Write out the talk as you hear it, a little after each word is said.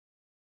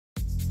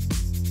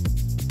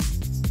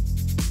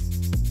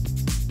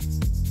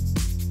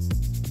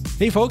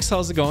Hey folks,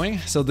 how's it going?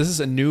 So this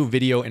is a new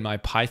video in my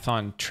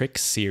Python trick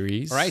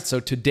series. All right, so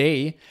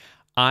today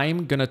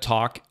I'm gonna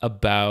talk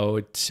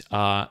about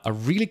a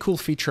really cool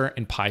feature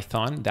in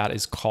Python that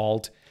is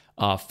called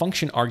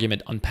function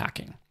argument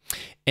unpacking.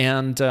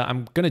 And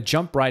I'm gonna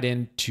jump right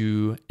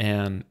into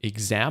an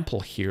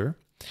example here.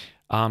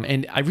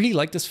 And I really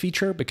like this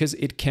feature because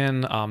it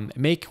can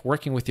make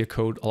working with your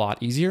code a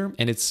lot easier,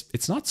 and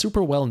it's not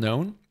super well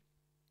known.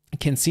 It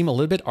can seem a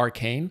little bit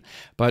arcane,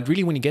 but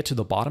really when you get to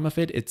the bottom of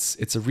it,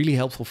 it's a really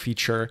helpful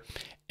feature,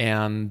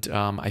 and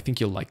I think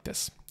you'll like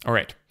this. All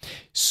right,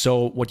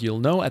 so what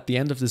you'll know at the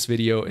end of this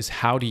video is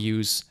how to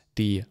use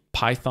the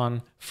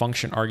Python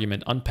function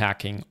argument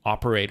unpacking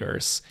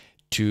operators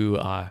to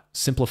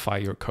simplify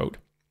your code.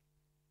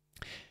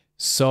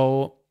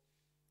 So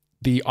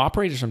the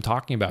operators I'm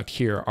talking about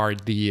here are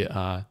the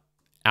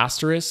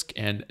asterisk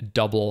and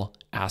double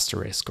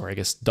asterisk, or I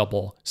guess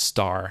double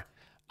star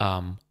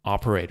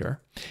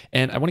operator.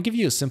 And I want to give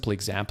you a simple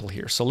example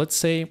here. So let's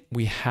say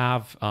we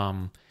have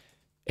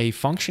a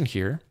function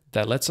here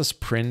that lets us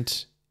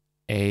print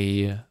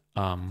a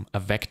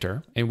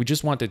vector, and we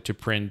just want it to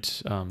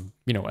print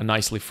a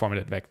nicely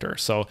formatted vector.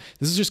 So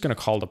this is just going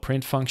to call the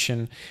print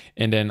function,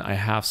 and then I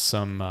have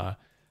some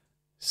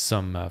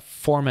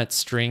format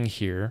string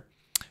here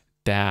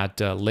that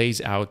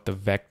lays out the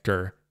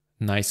vector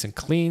nice and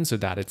clean so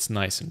that it's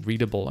nice and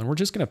readable. And we're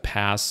just going to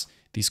pass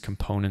these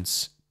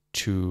components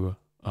to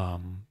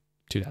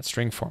that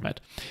string format.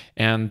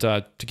 And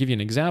to give you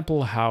an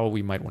example how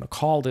we might want to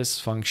call this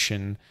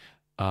function,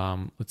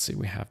 let's see,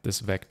 we have this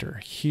vector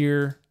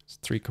here, it's a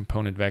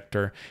 3-component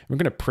vector. We're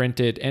going to print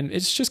it, and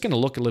it's just going to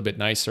look a little bit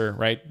nicer,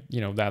 right?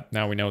 That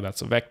now we know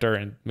that's a vector,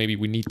 and maybe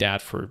we need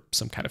that for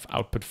some kind of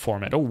output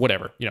format or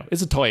whatever.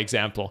 It's a toy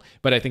example,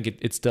 but I think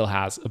it still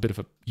has a bit of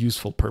a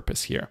useful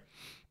purpose here.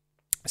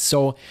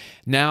 So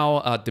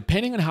now,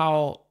 depending on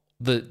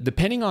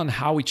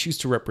how we choose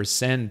to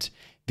represent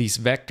these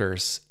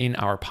vectors in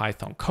our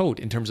Python code,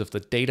 in terms of the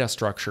data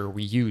structure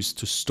we use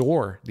to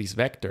store these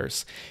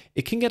vectors,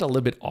 it can get a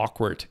little bit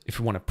awkward if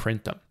we want to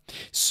print them.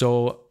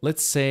 So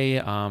let's say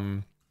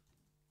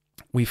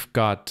we've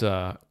got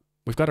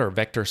our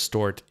vector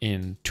stored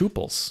in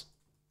tuples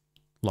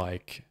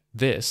like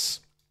this,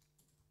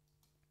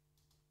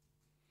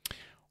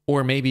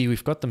 or maybe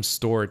we've got them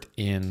stored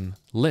in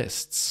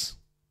lists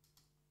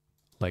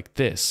like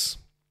this.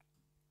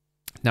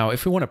 Now,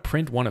 if we want to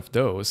print one of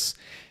those,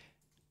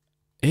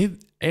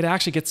 it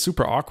actually gets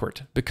super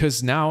awkward,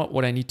 because now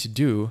what I need to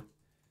do,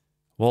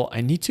 well,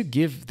 I need to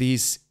give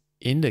these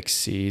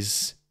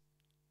indexes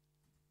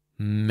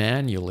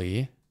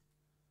manually,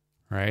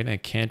 right? I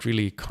can't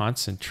really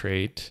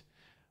concentrate.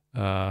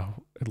 I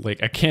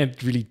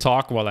can't really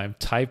talk while I'm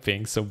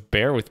typing, so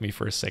bear with me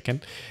for a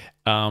second.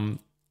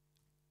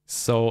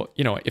 So,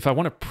 if I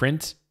want to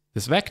print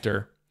this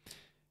vector,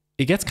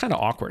 it gets kind of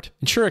awkward.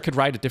 And sure, I could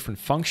write a different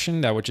function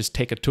that would just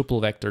take a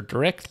tuple vector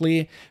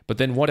directly, but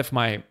then what if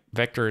my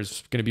vector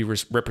is going to be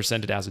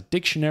represented as a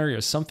dictionary or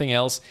something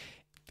else?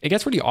 It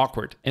gets really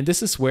awkward. And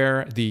this is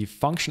where the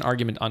function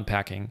argument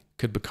unpacking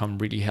could become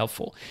really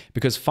helpful,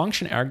 because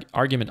function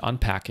argument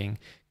unpacking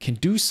can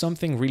do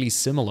something really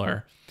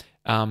similar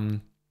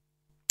to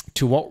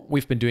what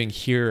we've been doing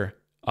here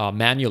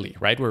manually,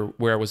 right?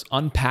 Where I was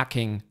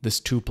unpacking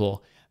this tuple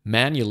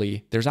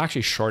manually. There's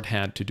actually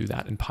shorthand to do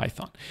that in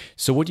Python.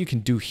 So what you can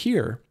do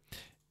here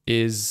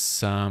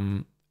is,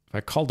 if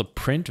I call the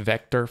print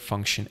vector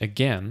function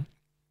again,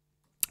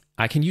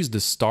 I can use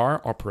the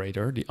star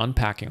operator, the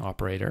unpacking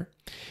operator,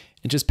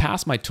 and just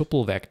pass my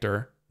tuple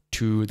vector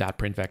to that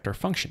print vector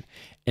function.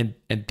 And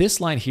this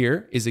line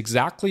here is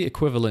exactly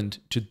equivalent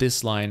to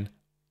this line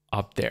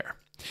up there.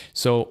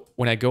 So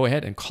when I go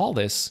ahead and call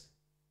this,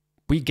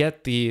 we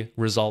get the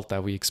result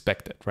that we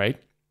expected,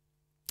 right?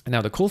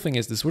 Now, the cool thing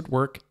is this would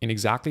work in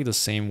exactly the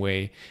same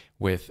way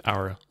with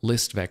our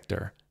list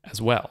vector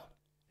as well.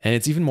 And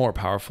it's even more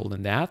powerful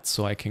than that.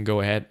 So I can go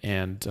ahead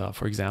and,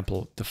 for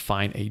example,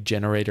 define a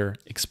generator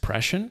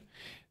expression.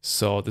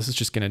 So this is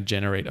just going to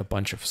generate a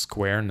bunch of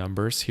square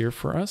numbers here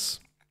for us.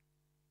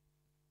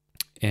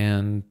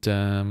 And,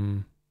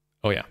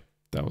 oh yeah,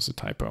 that was a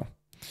typo.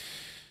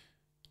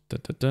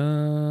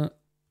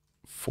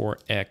 4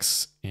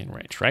 x in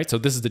range, right? So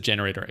this is the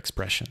generator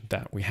expression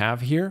that we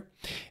have here.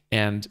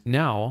 And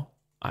now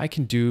I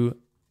can do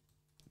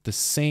the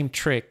same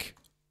trick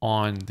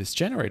on this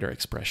generator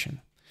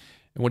expression.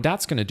 And what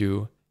that's going to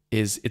do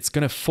is it's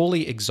going to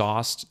fully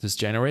exhaust this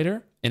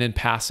generator and then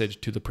pass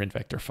it to the print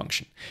vector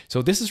function.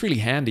 So this is really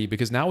handy,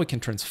 because now we can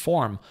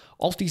transform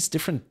all of these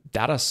different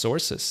data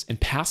sources and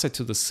pass it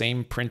to the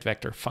same print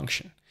vector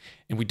function.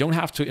 And we don't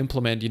have to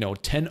implement,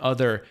 10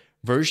 other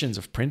versions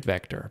of print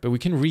vector, but we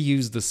can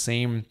reuse the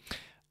same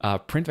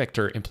print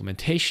vector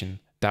implementation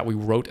that we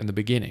wrote in the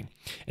beginning.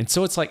 And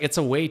so it's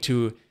a way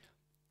to,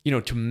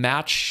 to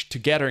match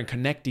together and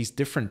connect these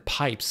different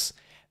pipes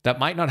that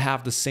might not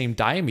have the same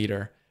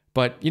diameter,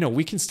 but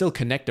we can still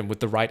connect them with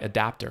the right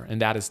adapter, and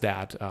that is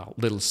that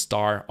little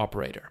star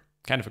operator.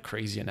 Kind of a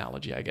crazy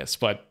analogy, I guess,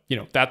 but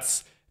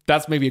that's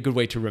maybe a good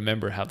way to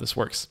remember how this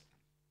works.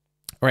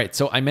 All right,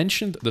 so I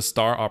mentioned the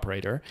star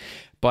operator,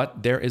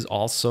 but there is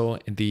also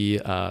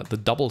the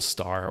double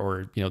star,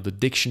 or the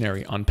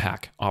dictionary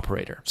unpack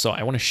operator. So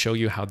I want to show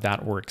you how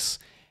that works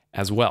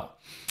as well.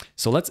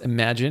 So let's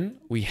imagine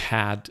we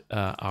had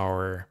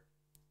our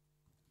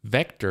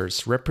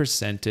vectors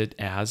represented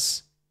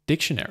as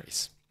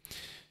dictionaries.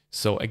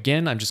 So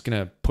again, I'm just going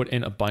to put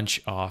in a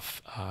bunch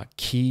of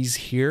keys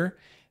here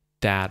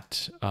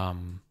that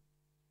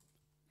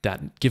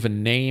that give a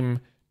name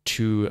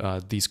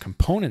to these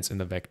components in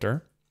the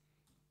vector.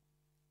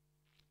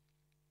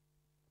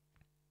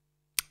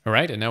 All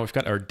right, and now we've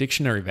got our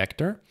dictionary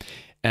vector.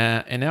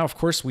 And now, of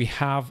course, we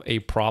have a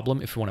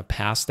problem if we want to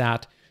pass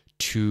that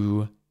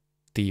to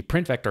the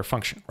print vector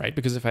function, right?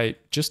 Because if I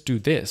just do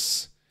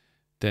this,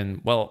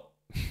 then, well,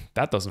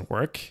 that doesn't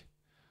work.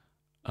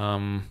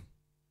 Can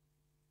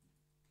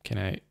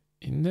I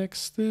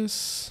index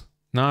this?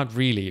 Not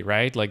really,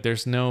 right? Like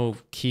there's no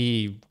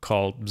key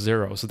called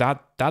 0, so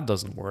that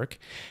doesn't work.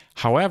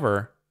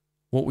 However,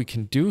 what we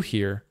can do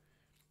here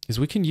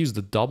is we can use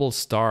the double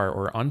star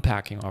or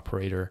unpacking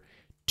operator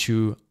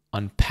to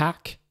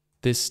unpack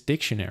this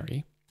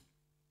dictionary,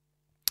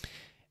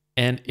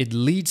 and it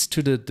leads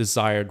to the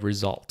desired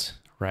result,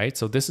 right?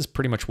 So this is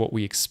pretty much what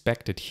we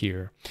expected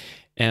here.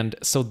 And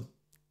so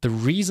the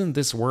reason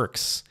this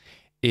works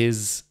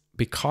is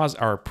because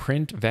our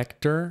print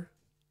vector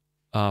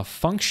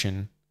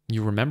function,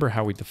 you remember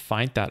how we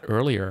defined that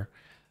earlier,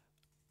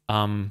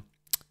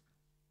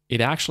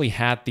 it actually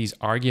had these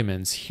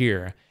arguments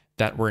here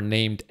that were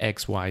named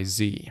x, y,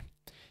 z.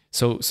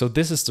 So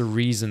this is the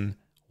reason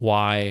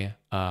why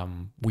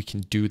we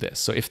can do this.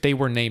 So if they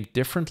were named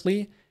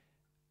differently,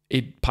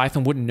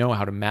 Python wouldn't know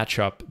how to match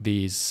up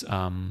these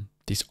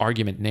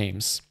argument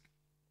names.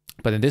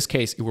 But in this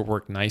case, it would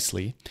work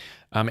nicely.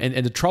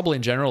 And the trouble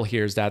in general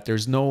here is that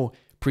there's no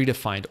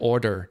predefined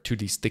order to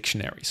these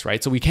dictionaries,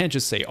 right? So we can't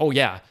just say, oh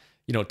yeah,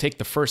 take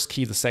the first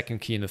key, the second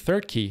key, and the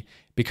third key,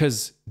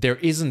 because there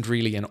isn't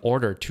really an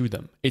order to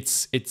them.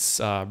 It's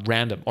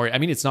random, or I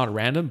mean, it's not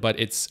random, but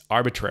it's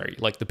arbitrary.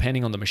 Like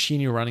depending on the machine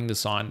you're running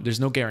this on, there's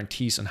no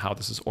guarantees on how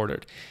this is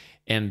ordered.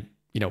 And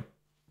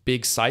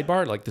big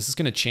sidebar, like this is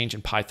going to change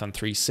in Python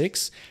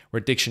 3.6, where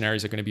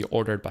dictionaries are going to be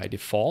ordered by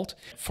default.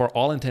 For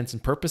all intents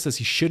and purposes,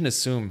 you shouldn't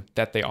assume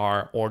that they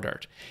are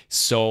ordered.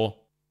 So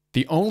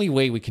the only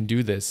way we can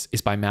do this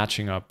is by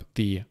matching up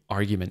the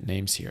argument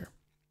names here.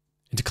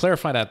 And to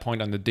clarify that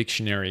point on the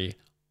dictionary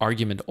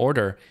argument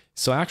order,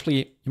 so actually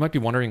you might be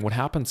wondering what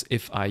happens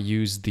if I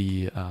use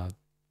the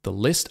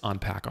list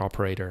unpack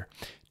operator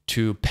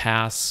to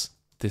pass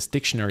this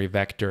dictionary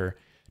vector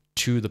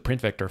to the print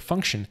vector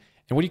function.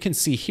 And what you can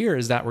see here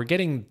is that we're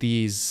getting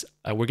these,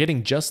 we're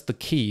getting just the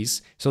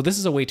keys. So this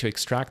is a way to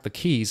extract the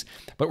keys,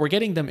 but we're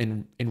getting them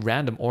in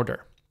random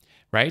order,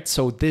 right?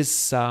 So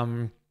this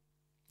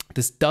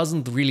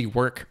doesn't really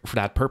work for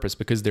that purpose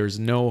because there's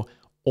no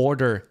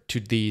order to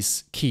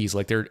these keys.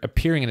 Like they're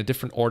appearing in a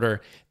different order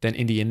than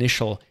in the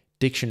initial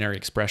dictionary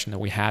expression that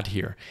we had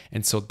here.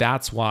 And so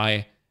that's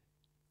why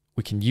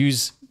we can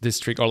use this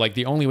trick, or like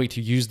the only way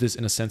to use this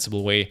in a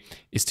sensible way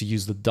is to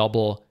use the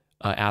double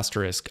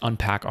asterisk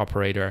unpack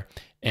operator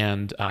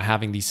and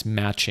having these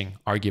matching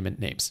argument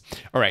names.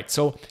 All right,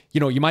 so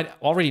you might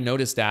already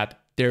notice that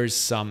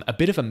there's a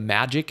bit of a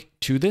magic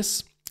to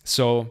this.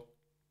 So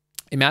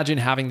imagine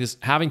having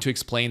to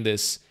explain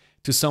this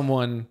to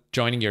someone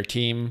joining your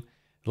team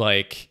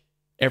like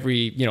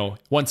every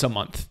once a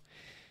month.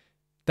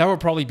 That would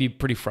probably be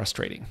pretty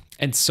frustrating.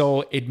 And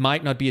so it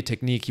might not be a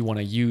technique you want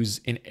to use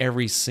in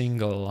every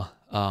single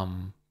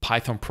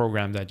Python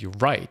program that you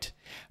write.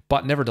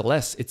 But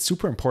nevertheless, it's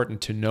super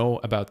important to know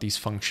about these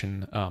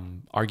function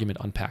argument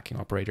unpacking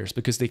operators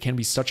because they can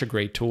be such a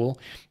great tool.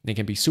 They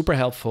can be super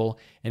helpful.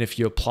 And if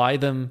you apply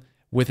them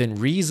within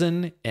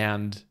reason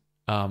and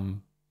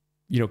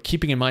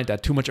keeping in mind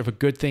that too much of a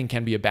good thing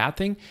can be a bad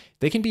thing,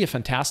 they can be a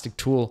fantastic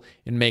tool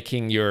in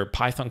making your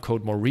Python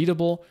code more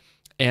readable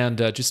and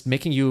just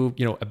making you,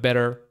 a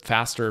better,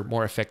 faster,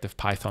 more effective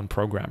Python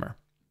programmer.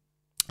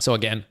 So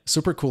again,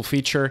 super cool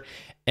feature.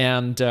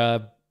 And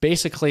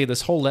basically,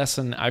 this whole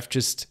lesson, I've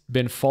just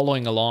been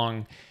following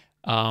along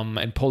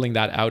and pulling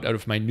that out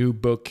of my new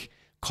book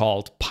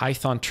called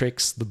Python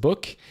Tricks, the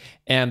book.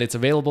 And it's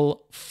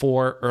available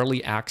for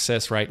early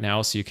access right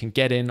now. So you can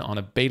get in on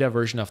a beta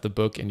version of the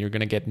book and you're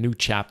going to get new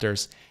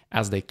chapters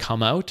as they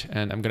come out.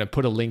 And I'm going to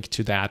put a link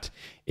to that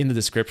in the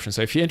description.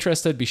 So if you're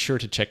interested, be sure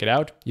to check it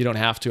out. You don't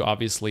have to,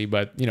 obviously,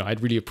 but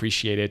I'd really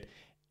appreciate it.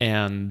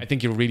 And I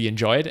think you'll really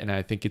enjoy it. And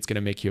I think it's going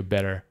to make you a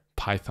better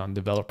Python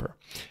developer.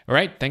 All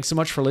right. Thanks so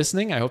much for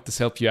listening. I hope this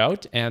helped you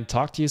out and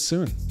talk to you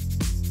soon.